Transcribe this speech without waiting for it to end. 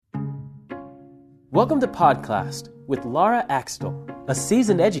Welcome to Podcast with Laura Axtell, a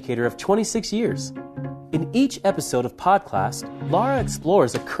seasoned educator of 26 years. In each episode of Podcast, Laura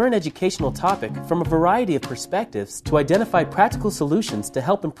explores a current educational topic from a variety of perspectives to identify practical solutions to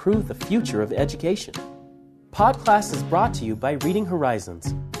help improve the future of education. Podcast is brought to you by Reading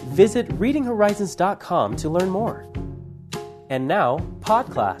Horizons. Visit readinghorizons.com to learn more. And now,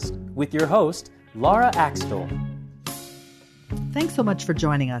 Podcast with your host, Laura Axtell. Thanks so much for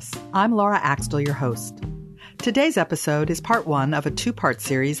joining us. I'm Laura Axtell, your host. Today's episode is part one of a two-part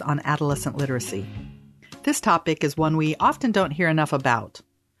series on adolescent literacy. This topic is one we often don't hear enough about.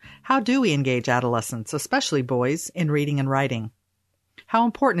 How do we engage adolescents, especially boys, in reading and writing? How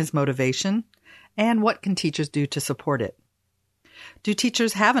important is motivation? And what can teachers do to support it? Do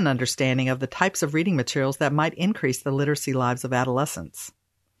teachers have an understanding of the types of reading materials that might increase the literacy lives of adolescents?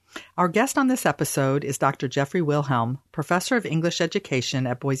 Our guest on this episode is Dr. Jeffrey Wilhelm, Professor of English Education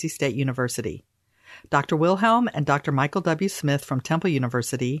at Boise State University. Dr. Wilhelm and Dr. Michael W. Smith from Temple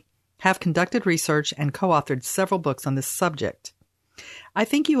University have conducted research and co-authored several books on this subject. I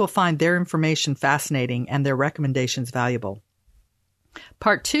think you will find their information fascinating and their recommendations valuable.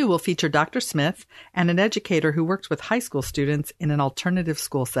 Part two will feature Dr. Smith and an educator who works with high school students in an alternative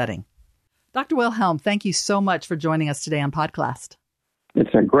school setting. Dr. Wilhelm, thank you so much for joining us today on Podcast.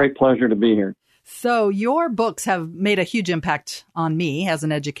 It's a great pleasure to be here. So your books have made a huge impact on me as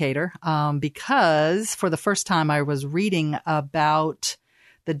an educator because for the first time I was reading about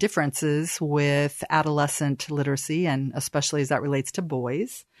the differences with adolescent literacy, and especially as that relates to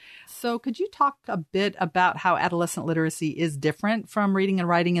boys. So could you talk a bit about how adolescent literacy is different from reading and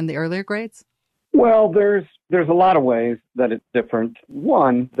writing in the earlier grades? Well, there's a lot of ways that it's different.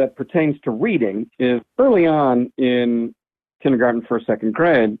 One that pertains to reading is early on in kindergarten, first, second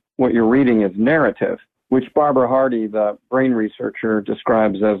grade, what you're reading is narrative, which Barbara Hardy, the brain researcher,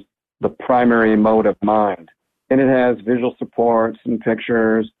 describes as the primary mode of mind. And it has visual supports and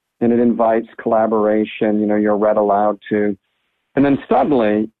pictures, and it invites collaboration, you're read aloud to. And then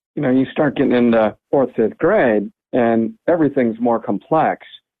suddenly, you start getting into fourth, fifth grade, and everything's more complex.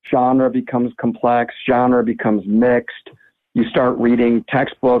 Genre becomes complex, genre becomes mixed. You start reading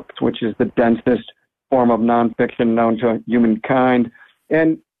textbooks, which is the densest form of nonfiction known to humankind,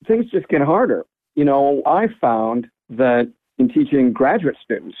 and things just get harder. I found that in teaching graduate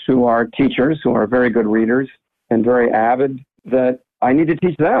students who are teachers, who are very good readers and very avid, that I need to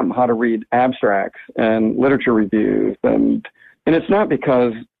teach them how to read abstracts and literature reviews. And it's not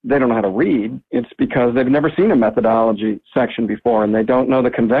because they don't know how to read. It's because they've never seen a methodology section before and they don't know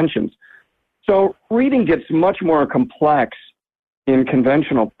the conventions. So reading gets much more complex in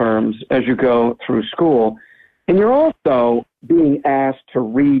conventional terms as you go through school. And you're also being asked to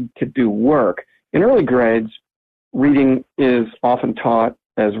read to do work. In early grades, reading is often taught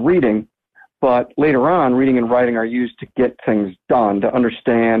as reading, but later on, reading and writing are used to get things done, to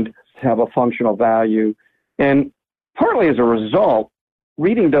understand, to have a functional value. And partly as a result,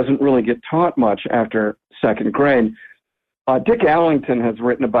 reading doesn't really get taught much after second grade. Dick Allington has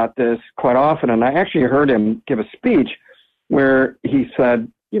written about this quite often, and I actually heard him give a speech where he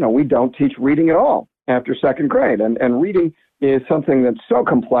said, we don't teach reading at all after second grade. And reading is something that's so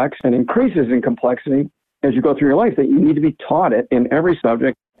complex and increases in complexity as you go through your life that you need to be taught it in every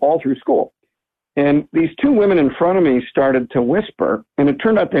subject all through school. And these two women in front of me started to whisper, and it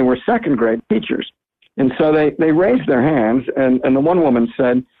turned out they were second grade teachers. And so they raised their hands, and the one woman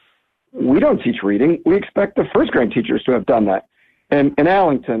said, we don't teach reading. We expect the first grade teachers to have done that. And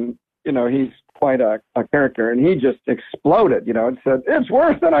Allington, he's quite a character, and he just exploded, and said, it's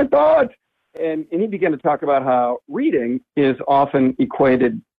worse than I thought. And he began to talk about how reading is often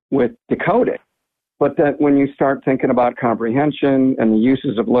equated with decoding, but that when you start thinking about comprehension and the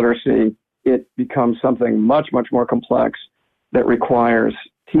uses of literacy, it becomes something much, much more complex that requires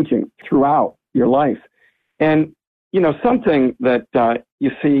teaching throughout your life. And, something that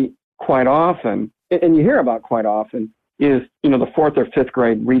you see quite often, and you hear about quite often, is, the fourth or fifth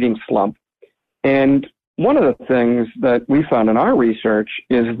grade reading slump. And one of the things that we found in our research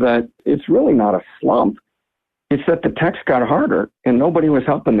is that it's really not a slump. It's that the text got harder and nobody was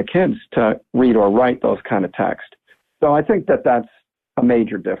helping the kids to read or write those kind of text. So I think that that's a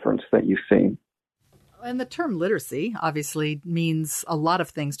major difference that you've seen. And the term literacy obviously means a lot of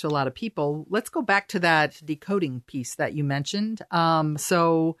things to a lot of people. Let's go back to that decoding piece that you mentioned.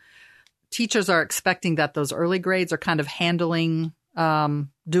 So teachers are expecting that those early grades are kind of handling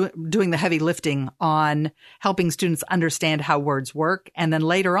doing the heavy lifting on helping students understand how words work. And then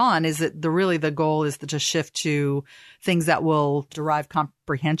later on, is it the goal is to shift to things that will derive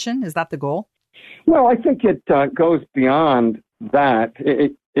comprehension? Is that the goal? Well, I think it goes beyond that.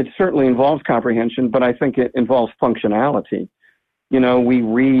 it certainly involves comprehension, but I think it involves functionality. We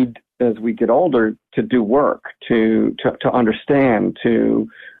read as we get older to do work, to understand, to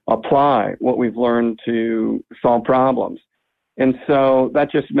apply what we've learned to solve problems. And so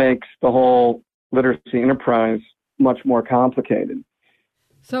that just makes the whole literacy enterprise much more complicated.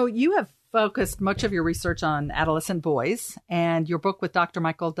 So you have focused much of your research on adolescent boys, and your book with Dr.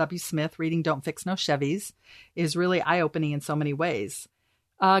 Michael W. Smith, Reading Don't Fix No Chevys, is really eye-opening in so many ways.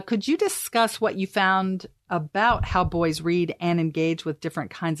 Could you discuss what you found about how boys read and engage with different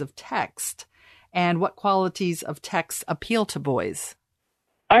kinds of text, and what qualities of text appeal to boys?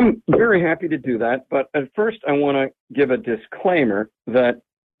 I'm very happy to do that, but at first I want to give a disclaimer that,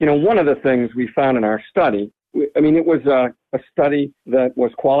 one of the things we found in our study, it was a study that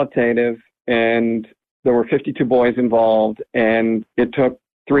was qualitative, and there were 52 boys involved, and it took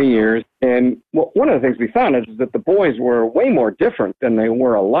 3 years. And one of the things we found is that the boys were way more different than they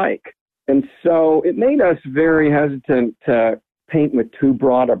were alike. And so it made us very hesitant to paint with too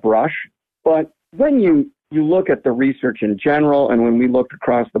broad a brush. But when you look at the research in general, and when we looked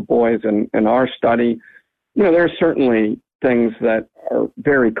across the boys in our study, there are certainly things that are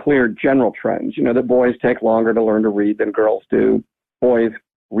very clear general trends. That boys take longer to learn to read than girls do. Boys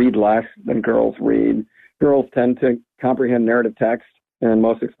read less than girls read. Girls tend to comprehend narrative text and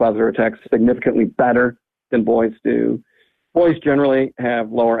most expository text significantly better than boys do. Boys generally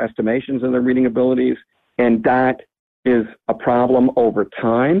have lower estimations of their reading abilities, and that is a problem over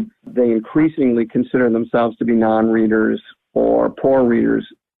time. They increasingly consider themselves to be non-readers or poor readers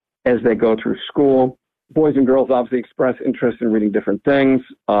as they go through school. Boys and girls obviously express interest in reading different things.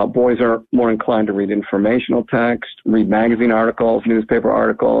 Boys are more inclined to read informational text, read magazine articles, newspaper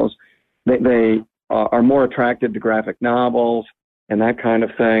articles. They are more attracted to graphic novels and that kind of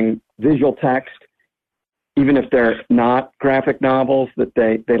thing. Visual text, even if they're not graphic novels, that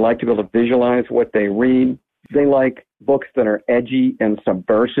they like to be able to visualize what they read. They like books that are edgy and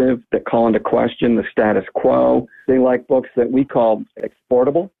subversive, that call into question the status quo. They like books that we call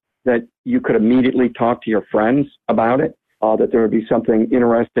exportable, that you could immediately talk to your friends about it, that there would be something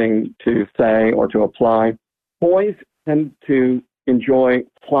interesting to say or to apply. Boys tend to enjoy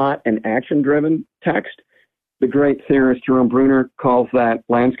plot and action-driven text. The great theorist Jerome Bruner calls that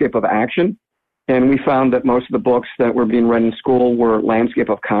landscape of action. And we found that most of the books that were being read in school were landscape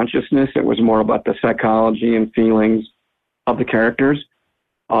of consciousness. It was more about the psychology and feelings of the characters,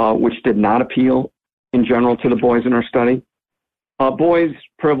 which did not appeal in general to the boys in our study. Boys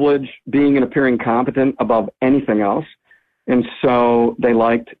privilege being and appearing competent above anything else. And so they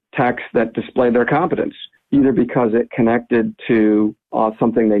liked texts that displayed their competence, either because it connected to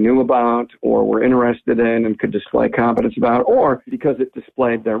something they knew about or were interested in and could display competence about, or because it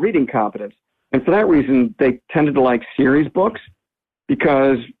displayed their reading competence. And for that reason, they tended to like series books,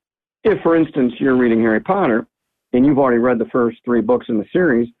 because if, for instance, you're reading Harry Potter and you've already read the first 3 books in the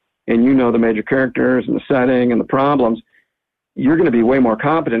series and you know the major characters and the setting and the problems, you're going to be way more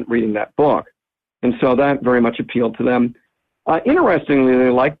competent reading that book. And so that very much appealed to them. Interestingly, they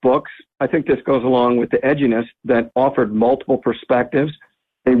like books. I think this goes along with the edginess that offered multiple perspectives.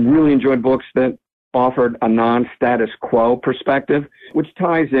 They really enjoyed books that offered a non-status quo perspective, which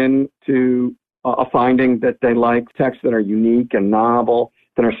ties into a finding that they like texts that are unique and novel,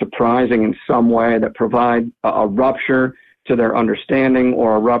 that are surprising in some way, that provide a rupture to their understanding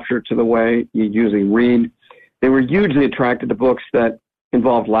or a rupture to the way you usually read. They were hugely attracted to books that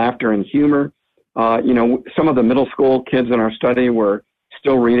involved laughter and humor. Some of the middle school kids in our study were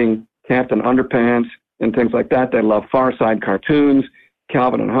still reading Captain Underpants and things like that. They loved Far Side cartoons,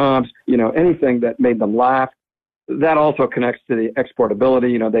 Calvin and Hobbes, anything that made them laugh. That also connects to the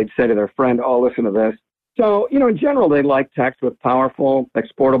exportability. They'd say to their friend, oh, listen to this. So, in general, they like text with powerful,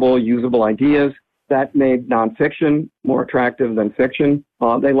 exportable, usable ideas. That made nonfiction more attractive than fiction.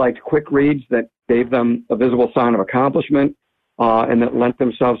 They liked quick reads that gave them a visible sign of accomplishment and that lent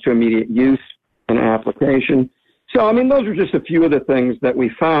themselves to immediate use and application. So, those are just a few of the things that we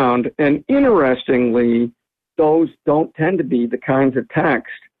found. And interestingly, those don't tend to be the kinds of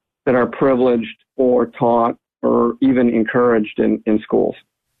text that are privileged or taught or even encouraged in schools.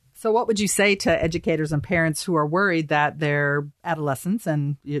 So what would you say to educators and parents who are worried that their adolescents,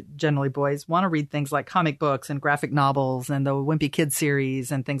 and generally boys, want to read things like comic books and graphic novels and the Wimpy Kid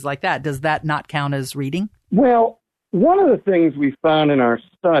series and things like that? Does that not count as reading? Well, one of the things we found in our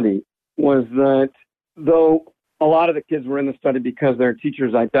study was that though a lot of the kids were in the study because their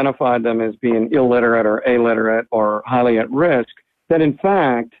teachers identified them as being illiterate or illiterate or highly at risk, that in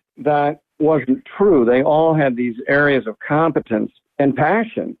fact that wasn't true. They all had these areas of competence and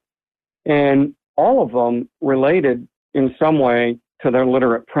passion, and all of them related in some way to their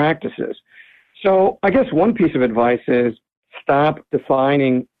literate practices. So I guess one piece of advice is stop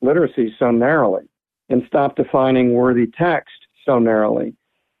defining literacy so narrowly and stop defining worthy text so narrowly.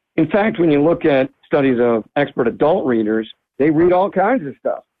 In fact, when you look at studies of expert adult readers, they read all kinds of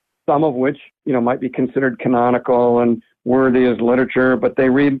stuff, some of which, might be considered canonical and worthy as literature, but they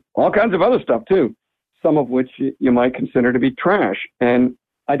read all kinds of other stuff too, some of which you might consider to be trash. And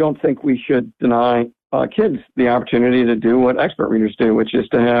I don't think we should deny kids the opportunity to do what expert readers do, which is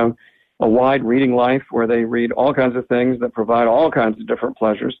to have a wide reading life where they read all kinds of things that provide all kinds of different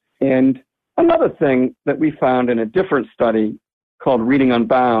pleasures. And another thing that we found in a different study called Reading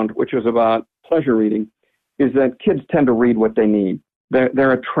Unbound, which was about pleasure reading, is that kids tend to read what they need.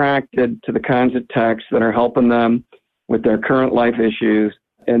 They're attracted to the kinds of texts that are helping them with their current life issues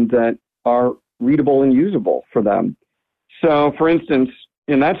and that are readable and usable for them. So, for instance,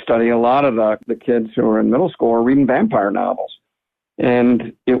 in that study, a lot of the kids who were in middle school were reading vampire novels.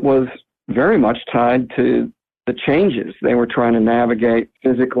 And it was very much tied to the changes they were trying to navigate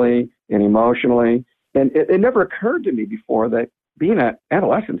physically and emotionally. And it never occurred to me before that being an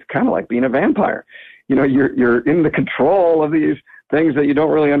adolescent is kind of like being a vampire. You're in the control of these things that you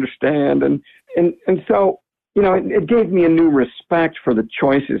don't really understand. And so, it gave me a new respect for the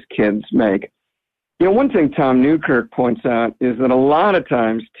choices kids make. One thing Tom Newkirk points out is that a lot of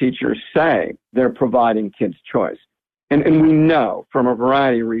times teachers say they're providing kids choice. And we know from a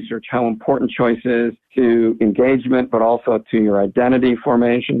variety of research how important choice is to engagement, but also to your identity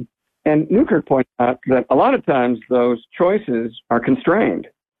formation. And Newkirk points out that a lot of times those choices are constrained.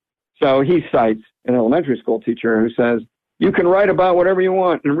 So he cites an elementary school teacher who says, you can write about whatever you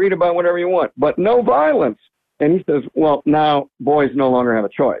want and read about whatever you want, but no violence. And he says, well, now boys no longer have a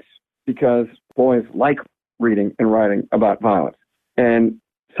choice because boys like reading and writing about violence. And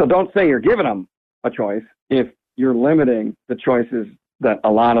so don't say you're giving them a choice if you're limiting the choices that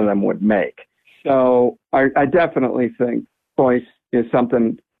a lot of them would make. So I definitely think choice is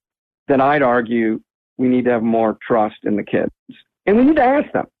something that I'd argue we need to have more trust in the kids. And we need to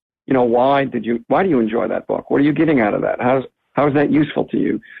ask them, why do you enjoy that book? What are you getting out of that? How is that useful to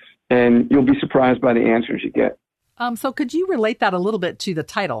you? And you'll be surprised by the answers you get. So could you relate that a little bit to the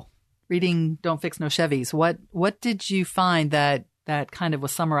title, Reading Don't Fix No Chevys? What did you find that kind of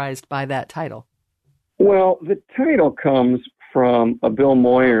was summarized by that title? Well, the title comes from a Bill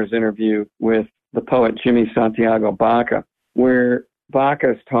Moyers interview with the poet Jimmy Santiago Baca, where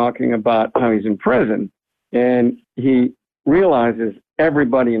Baca's talking about how he's in prison, and he realizes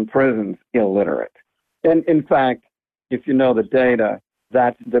everybody in prison's illiterate. And in fact, if you know the data,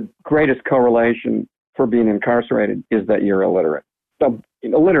 that's the greatest correlation for being incarcerated is that you're illiterate. So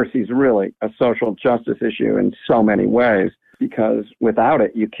illiteracy is really a social justice issue in so many ways, because without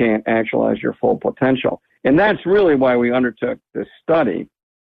it, you can't actualize your full potential. And that's really why we undertook this study,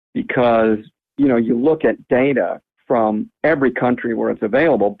 because, you look at data from every country where it's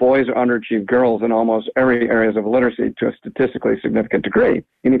available. Boys underachieve girls in almost every areas of literacy to a statistically significant degree.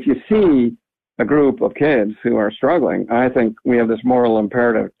 And if you see a group of kids who are struggling, I think we have this moral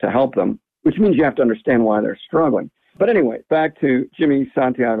imperative to help them, which means you have to understand why they're struggling. But anyway, back to Jimmy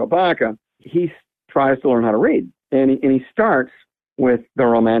Santiago Baca, he tries to learn how to read. And he starts with the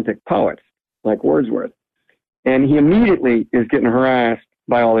Romantic poets, like Wordsworth. And he immediately is getting harassed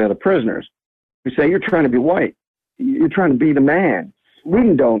by all the other prisoners who say, you're trying to be white. You're trying to be the man.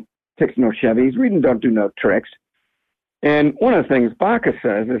 Reading don't fix no Chevys. Reading don't do no tricks. And one of the things Baca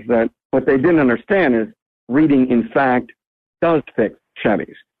says is that what they didn't understand is reading, in fact, does fix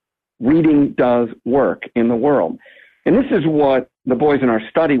Chevys. Reading does work in the world. And this is what the boys in our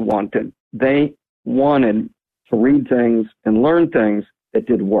study wanted. They wanted to read things and learn things that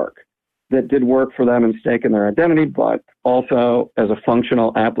did work for them in staking their identity, but also as a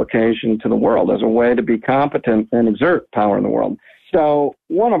functional application to the world, as a way to be competent and exert power in the world. So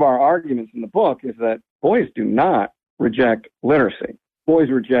one of our arguments in the book is that boys do not reject literacy. Boys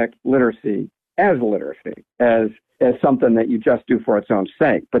reject literacy, as something that you just do for its own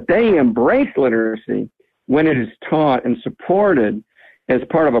sake. But they embrace literacy when it is taught and supported as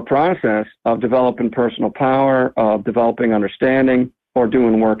part of a process of developing personal power, of developing understanding, or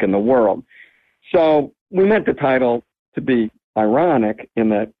doing work in the world. So we meant the title to be ironic in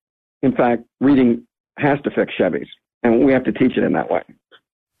that, in fact, reading has to fix Chevys, and we have to teach it in that way.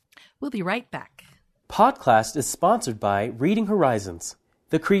 We'll be right back. Podcast is sponsored by Reading Horizons,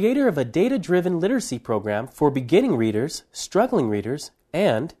 the creator of a data-driven literacy program for beginning readers, struggling readers,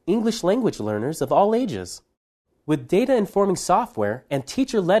 and English language learners of all ages. With data-informing software and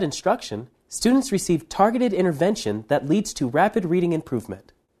teacher-led instruction, students receive targeted intervention that leads to rapid reading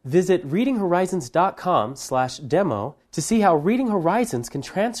improvement. Visit readinghorizons.com/demo to see how Reading Horizons can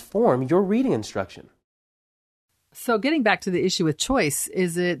transform your reading instruction. So getting back to the issue with choice,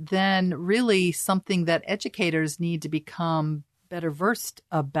 is it then really something that educators need to become better versed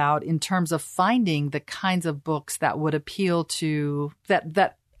about in terms of finding the kinds of books that would appeal to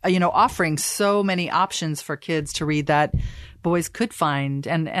that offering so many options for kids to read that boys could find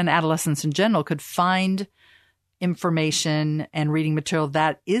and adolescents in general could find information and reading material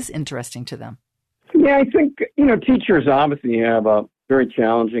that is interesting to them? Yeah, I think, teachers obviously have a very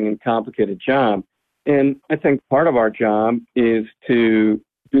challenging and complicated job. And I think part of our job is to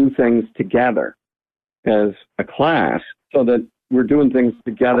do things together as a class so that we're doing things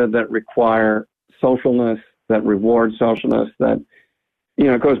together that require socialness, that reward socialness, that,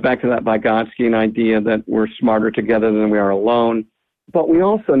 it goes back to that Vygotskian idea that we're smarter together than we are alone. But we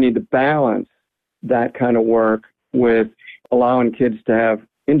also need to balance that kind of work with allowing kids to have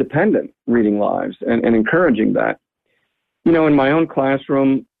independent reading lives and encouraging that. In my own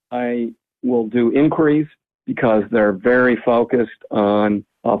classroom, I will do inquiries because they're very focused on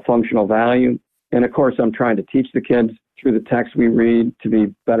functional value. And of course, I'm trying to teach the kids through the text we read to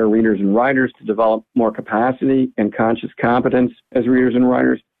be better readers and writers, to develop more capacity and conscious competence as readers and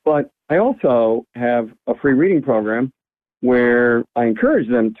writers. But I also have a free reading program where I encourage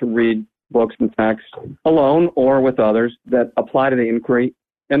them to read books and texts alone or with others that apply to the inquiry,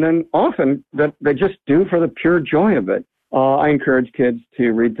 and then often that they just do for the pure joy of it. I encourage kids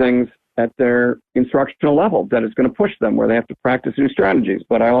to read things at their instructional level that is going to push them, where they have to practice new strategies.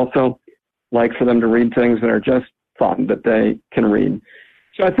 But I also like for them to read things that are just fun, that they can read.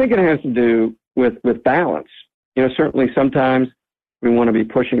 So I think it has to do with balance. Certainly sometimes we want to be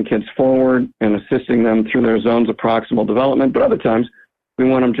pushing kids forward and assisting them through their zones of proximal development, but other times we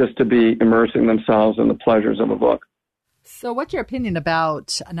want them just to be immersing themselves in the pleasures of a book. So what's your opinion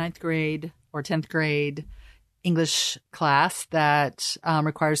about a 9th grade or 10th grade English class that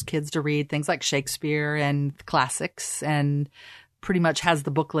requires kids to read things like Shakespeare and classics and pretty much has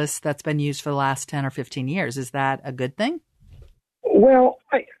the book list that's been used for the last 10 or 15 years? Is that a good thing? Well,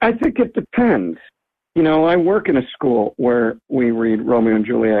 I think it depends. I work in a school where we read Romeo and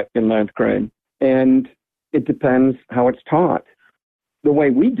Juliet in 9th grade, and it depends how it's taught. The way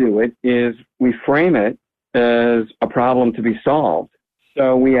we do it is we frame it as a problem to be solved.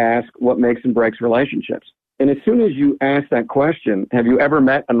 So we ask what makes and breaks relationships. And as soon as you ask that question, have you ever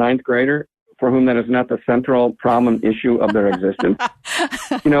met a 9th grader for whom that is not the central problem issue of their existence?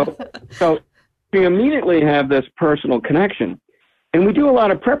 So you immediately have this personal connection. And we do a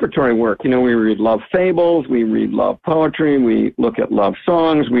lot of preparatory work. We read love fables, we read love poetry, we look at love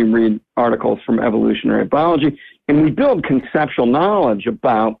songs, we read articles from evolutionary biology, and we build conceptual knowledge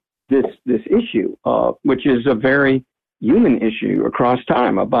about this issue, which is a very human issue across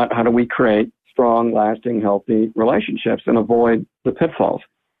time, about how do we create strong, lasting, healthy relationships and avoid the pitfalls.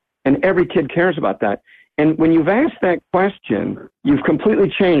 And every kid cares about that. And when you've asked that question, you've completely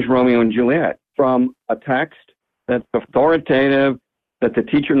changed Romeo and Juliet from a text that's authoritative, that the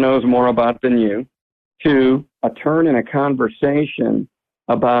teacher knows more about than you, to a turn in a conversation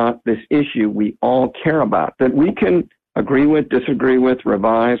about this issue we all care about, that we can agree with, disagree with,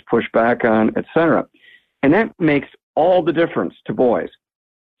 revise, push back on, etc. And that makes all the difference to boys.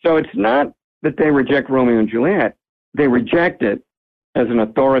 So it's not that they reject Romeo and Juliet, they reject it as an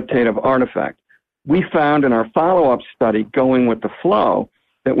authoritative artifact. We found in our follow-up study, Going with the Flow,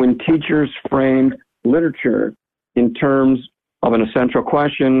 that when teachers framed literature in terms of an essential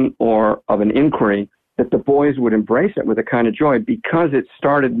question or of an inquiry, that the boys would embrace it with a kind of joy because it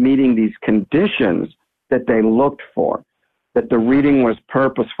started meeting these conditions that they looked for, that the reading was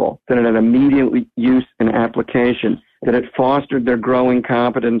purposeful, that it had immediate use and application, that it fostered their growing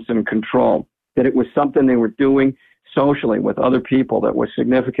competence and control, that it was something they were doing socially with other people that was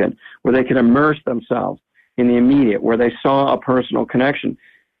significant, where they could immerse themselves in the immediate, where they saw a personal connection.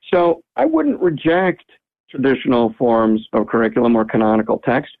 So I wouldn't reject traditional forms of curriculum or canonical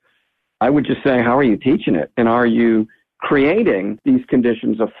text. I would just say, how are you teaching it? And are you creating these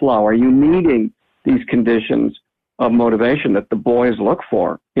conditions of flow? Are you meeting these conditions of motivation that the boys look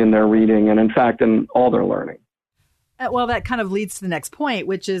for in their reading and, in fact, in all their learning? Well, that kind of leads to the next point,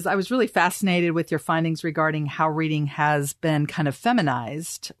 which is I was really fascinated with your findings regarding how reading has been kind of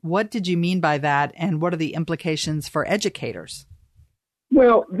feminized. What did you mean by that, and what are the implications for educators?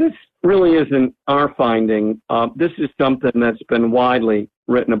 Well, this really isn't our finding. This is something that's been widely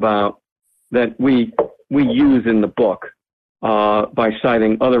written about that we use in the book by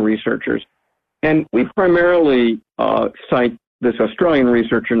citing other researchers. And we primarily cite this Australian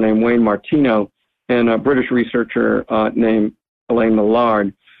researcher named Wayne Martino and a British researcher named Elaine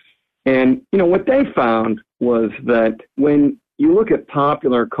Millard. And, what they found was that when you look at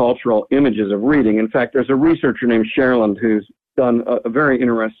popular cultural images of reading, in fact, there's a researcher named Sherland who's done a very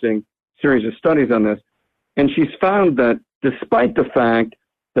interesting series of studies on this, and she's found that despite the fact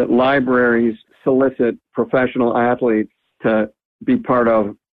that libraries solicit professional athletes to be part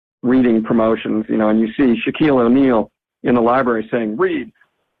of reading promotions, and you see Shaquille O'Neal in the library saying, read.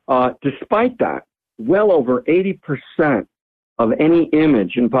 Despite that, well over 80% of any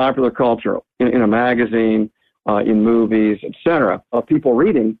image in popular culture, in a magazine, in movies, etc., of people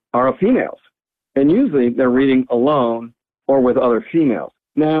reading are of females. And usually they're reading alone or with other females.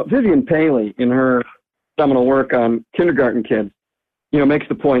 Now, Vivian Paley, in her seminal work on kindergarten kids, makes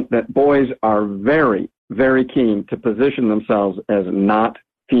the point that boys are very, very keen to position themselves as not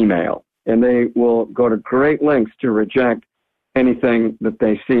female. And they will go to great lengths to reject anything that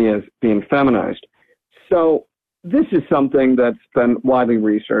they see as being feminized. So this is something that's been widely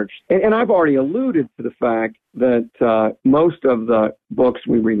researched. And I've already alluded to the fact that most of the books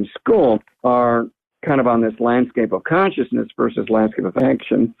we read in school are kind of on this landscape of consciousness versus landscape of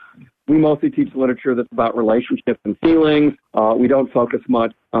action. We mostly teach literature that's about relationships and feelings. We don't focus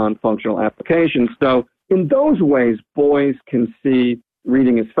much on functional applications. So in those ways, boys can see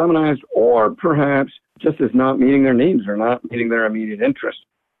reading as feminized or perhaps just as not meeting their needs or not meeting their immediate interests.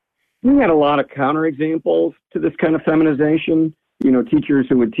 We had a lot of counterexamples to this kind of feminization. Teachers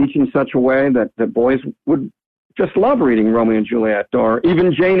who would teach in such a way that boys would just love reading Romeo and Juliet or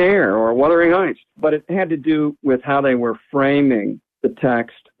even Jane Eyre or Wuthering Heights. But it had to do with how they were framing the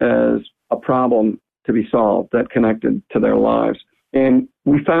text as a problem to be solved that connected to their lives. And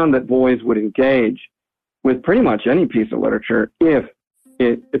we found that boys would engage with pretty much any piece of literature if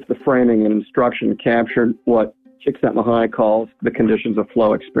the framing and instruction captured what Csikszentmihalyi calls the conditions of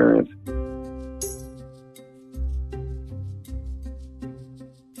flow experience.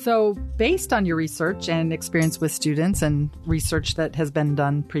 So, based on your research and experience with students and research that has been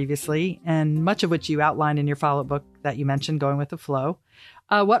done previously, and much of which you outlined in your follow-up book that you mentioned, Going with the Flow,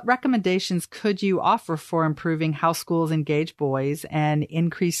 what recommendations could you offer for improving how schools engage boys and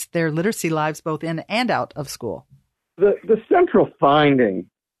increase their literacy lives both in and out of school? The central finding,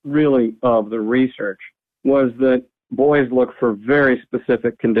 really, of the research was that boys look for very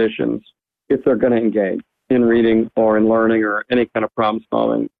specific conditions if they're going to engage in reading or in learning or any kind of problem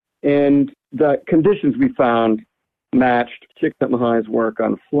solving. And the conditions we found matched Csikszentmihalyi's work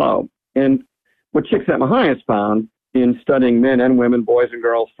on flow. And what Csikszentmihalyi has found in studying men and women, boys and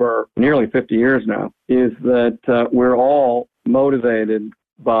girls for nearly 50 years now, is that we're all motivated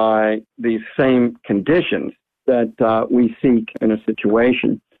by these same conditions that we seek in a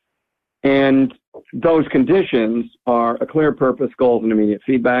situation. And those conditions are a clear purpose, goals, and immediate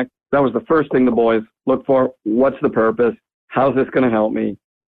feedback. That was the first thing the boys looked for. What's the purpose? How's this going to help me?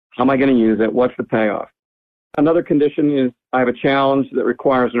 How am I going to use it? What's the payoff? Another condition is I have a challenge that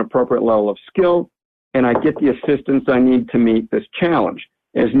requires an appropriate level of skill, and I get the assistance I need to meet this challenge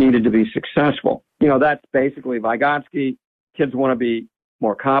as needed to be successful. That's basically Vygotsky. Kids want to be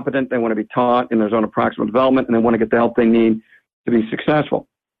more competent. They want to be taught in their zone of proximal development, and they want to get the help they need to be successful.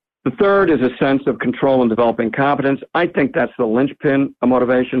 The third is a sense of control and developing competence. I think that's the linchpin of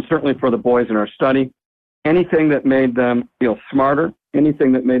motivation, certainly for the boys in our study. Anything that made them feel smarter,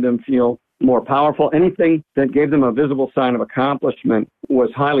 anything that made them feel more powerful, anything that gave them a visible sign of accomplishment was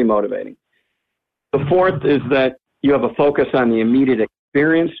highly motivating. The fourth is that you have a focus on the immediate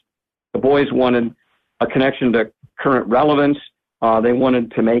experience. The boys wanted a connection to current relevance. They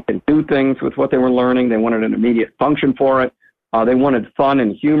wanted to make and do things with what they were learning. They wanted an immediate function for it. They wanted fun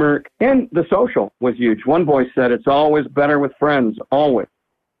and humor, and the social was huge. One boy said, it's always better with friends, always.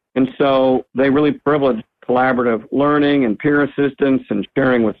 And so they really privileged collaborative learning and peer assistance and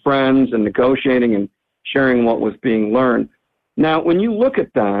sharing with friends and negotiating and sharing what was being learned. Now, when you look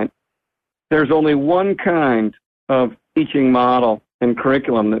at that, there's only one kind of teaching model and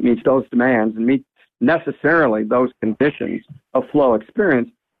curriculum that meets those demands and meets necessarily those conditions of flow experience,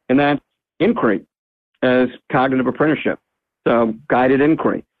 and that's inquiry as cognitive apprenticeship. So guided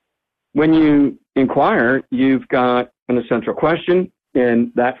inquiry. When you inquire, you've got an essential question,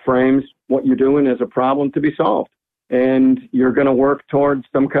 and that frames what you're doing as a problem to be solved. And you're going to work towards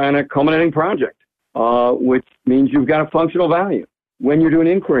some kind of culminating project, which means you've got a functional value. When you're doing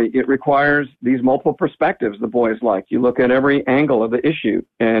inquiry, it requires these multiple perspectives the boys like. You look at every angle of the issue,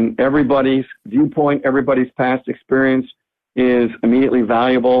 and everybody's viewpoint, everybody's past experience is immediately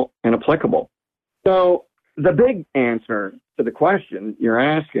valuable and applicable. So the big answer to the question you're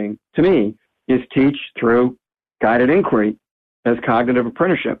asking, to me, is teach through guided inquiry as cognitive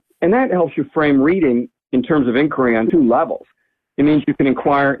apprenticeship. And that helps you frame reading in terms of inquiry on two levels. It means you can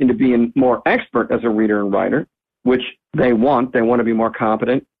inquire into being more expert as a reader and writer, which they want. They want to be more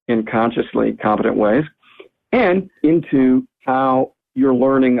competent in consciously competent ways, and into how you're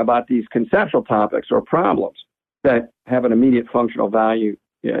learning about these conceptual topics or problems that have an immediate functional value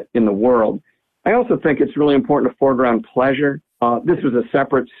in the world. I also think it's really important to foreground pleasure. This was a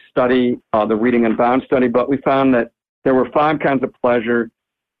separate study, the Reading Unbound study, but we found that there were 5 kinds of pleasure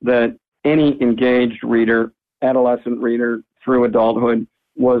that any engaged reader, adolescent reader through adulthood,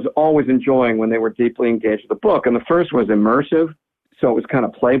 was always enjoying when they were deeply engaged with the book. And the first was immersive, so it was kind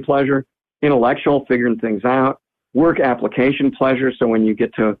of play pleasure, intellectual, figuring things out, work application pleasure, so when you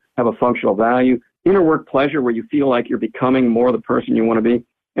get to have a functional value, inner work pleasure, where you feel like you're becoming more the person you want to be,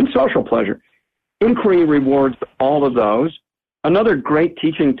 and social pleasure. Inquiry rewards all of those. Another great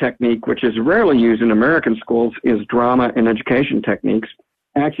teaching technique, which is rarely used in American schools, is drama and education techniques,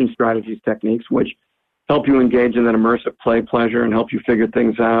 action strategies techniques, which help you engage in that immersive play pleasure and help you figure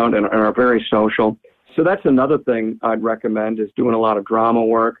things out and are very social. So that's another thing I'd recommend, is doing a lot of drama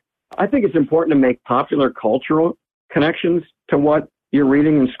work. I think it's important to make popular cultural connections to what you're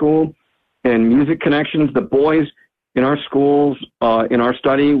reading in school, and music connections. The boys in our schools, in our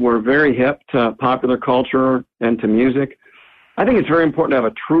study, were very hip to popular culture and to music. I think it's very important to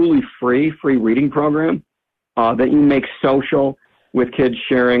have a truly free reading program that you make social, with kids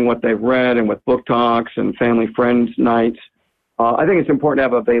sharing what they've read and with book talks and family friends nights. I think it's important to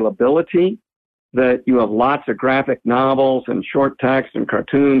have availability, that you have lots of graphic novels and short text and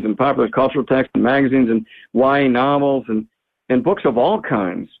cartoons and popular cultural text and magazines and YA novels and books of all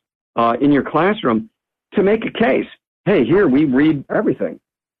kinds in your classroom to make a case. Hey, here we read everything,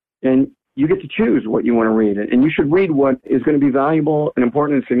 and you get to choose what you want to read, and you should read what is going to be valuable and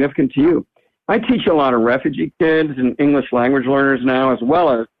important and significant to you. I teach a lot of refugee kids and English language learners now, as well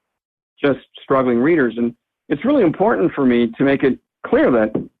as just struggling readers, and it's really important for me to make it clear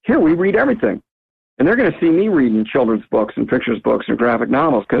that here we read everything, and they're going to see me reading children's books and pictures books and graphic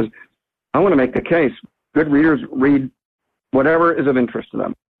novels, because I want to make the case. Good readers read whatever is of interest to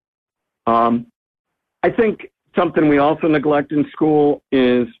them. I think something we also neglect in school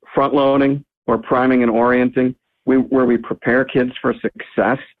is front-loading or priming and orienting, where we prepare kids for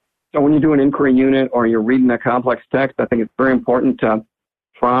success. So when you do an inquiry unit or you're reading a complex text, I think it's very important to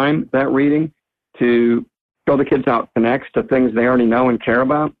prime that reading, to show the kids how it connects to things they already know and care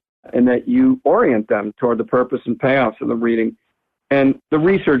about, and that you orient them toward the purpose and payoffs of the reading. And the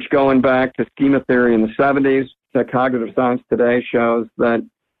research going back to schema theory in the 70s, to cognitive science today, shows that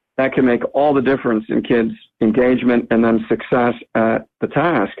that can make all the difference in kids' engagement and then success at the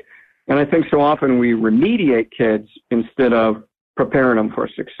task. And I think so often we remediate kids instead of preparing them for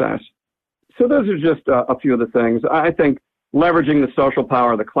success. So those are just a few of the things. I think leveraging the social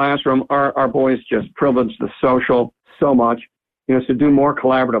power of the classroom, our boys just privilege the social so much. So do more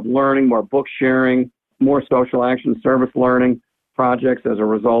collaborative learning, more book sharing, more social action service learning projects as a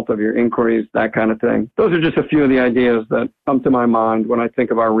result of your inquiries, that kind of thing. Those are just a few of the ideas that come to my mind when I think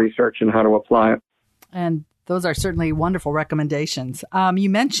of our research and how to apply it. And those are certainly wonderful recommendations. You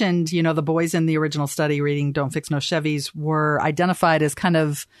mentioned, the boys in the original study reading Don't Fix No Chevys were identified as kind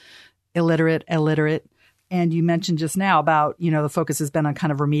of illiterate. And you mentioned just now about, the focus has been on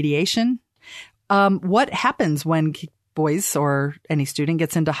kind of remediation. What happens when boys or any student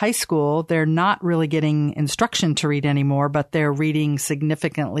gets into high school? They're not really getting instruction to read anymore, but they're reading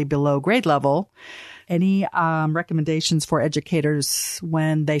significantly below grade level. Any recommendations for educators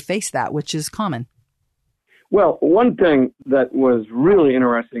when they face that, which is common? Well, one thing that was really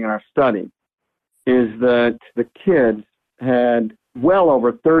interesting in our study is that the kids had well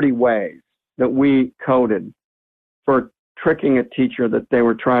over 30 ways that we coded for tricking a teacher that they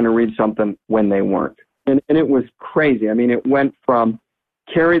were trying to read something when they weren't. And it was crazy. I mean, it went from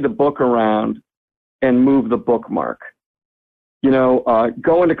carry the book around and move the bookmark.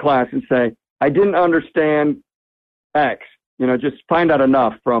 Go into class and say, I didn't understand X. Just find out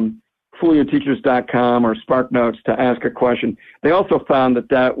enough from foolyourteachers.com or SparkNotes to ask a question. They also found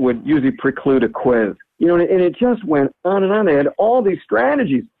that would usually preclude a quiz. And it just went on and on. They had all these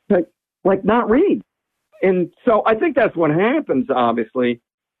strategies, like not read. And so I think that's what happens, obviously,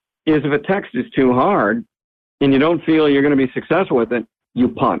 is if a text is too hard and you don't feel you're going to be successful with it, you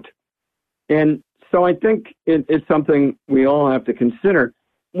punt. And so I think it's something we all have to consider.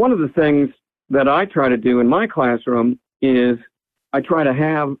 One of the things that I try to do in my classroom is I try to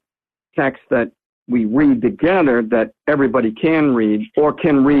have texts that we read together that everybody can read or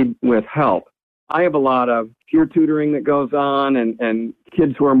can read with help. I have a lot of peer tutoring that goes on and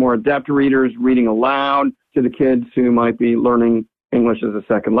kids who are more adept readers reading aloud to the kids who might be learning English as a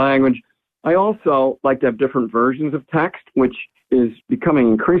second language. I also like to have different versions of text, which is becoming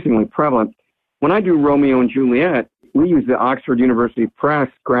increasingly prevalent. When I do Romeo and Juliet, we use the Oxford University Press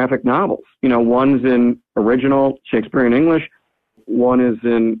graphic novels. One's in original Shakespearean English, one is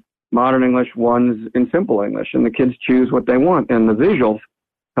in modern English, one's in simple English, and the kids choose what they want, and the visuals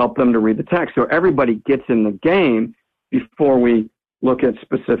help them to read the text. So everybody gets in the game before we look at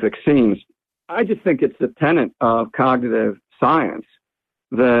specific scenes. I just think it's a tenet of cognitive science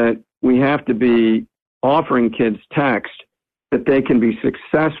that we have to be offering kids text that they can be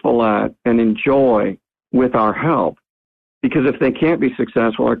successful at and enjoy with our help. Because if they can't be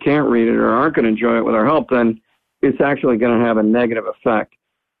successful or can't read it or aren't going to enjoy it with our help, then it's actually going to have a negative effect.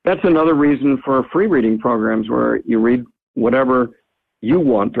 That's another reason for free reading programs where you read whatever you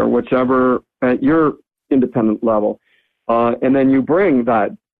want or whatever at your independent level. And then you bring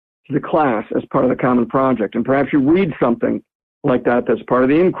that to the class as part of the common project. And perhaps you read something like that that's part of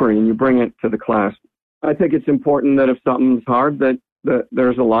the inquiry and you bring it to the class. I think it's important that if something's hard, that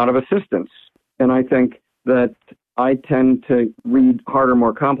there's a lot of assistance. And I think that I tend to read harder,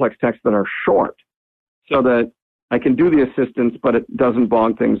 more complex texts that are short so that I can do the assistance, but it doesn't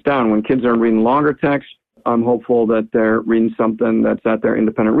bog things down. When kids are reading longer texts, I'm hopeful that they're reading something that's at their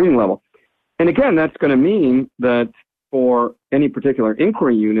independent reading level. And again, that's going to mean that for any particular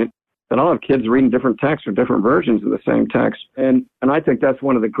inquiry unit, that I'll have kids reading different texts or different versions of the same text. And I think that's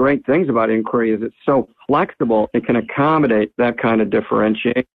one of the great things about inquiry is it's so flexible, it can accommodate that kind of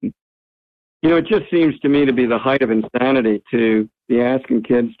differentiation. It just seems to me to be the height of insanity to be asking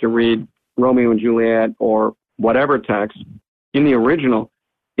kids to read Romeo and Juliet or whatever text in the original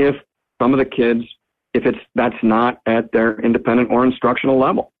if some of the kids, that's not at their independent or instructional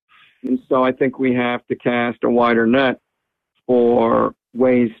level. And so I think we have to cast a wider net for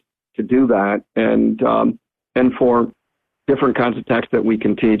ways to do that and for different kinds of text that we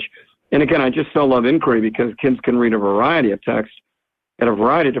can teach. And again, I just so love inquiry because kids can read a variety of texts at a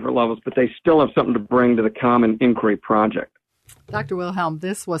variety of different levels, but they still have something to bring to the common inquiry project. Dr. Wilhelm,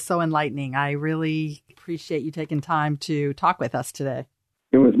 this was so enlightening. I really appreciate you taking time to talk with us today.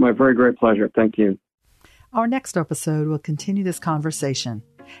 It was my very great pleasure. Thank you. Our next episode will continue this conversation.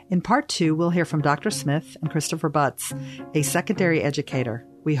 In part 2, we'll hear from Dr. Smith and Christopher Butts, a secondary educator.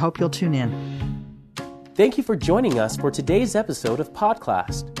 We hope you'll tune in. Thank you for joining us for today's episode of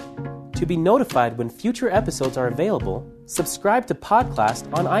Podcast. To be notified when future episodes are available, subscribe to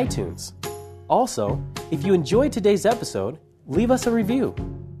Podcast on iTunes. Also, if you enjoyed today's episode, leave us a review.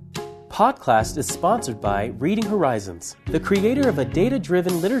 Podcast is sponsored by Reading Horizons, the creator of a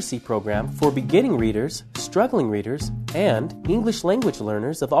data-driven literacy program for beginning readers, struggling readers, and English language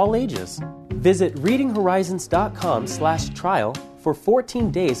learners of all ages. Visit readinghorizons.com/trial for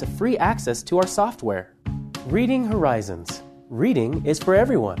 14 days of free access to our software. Reading Horizons. Reading is for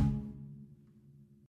everyone.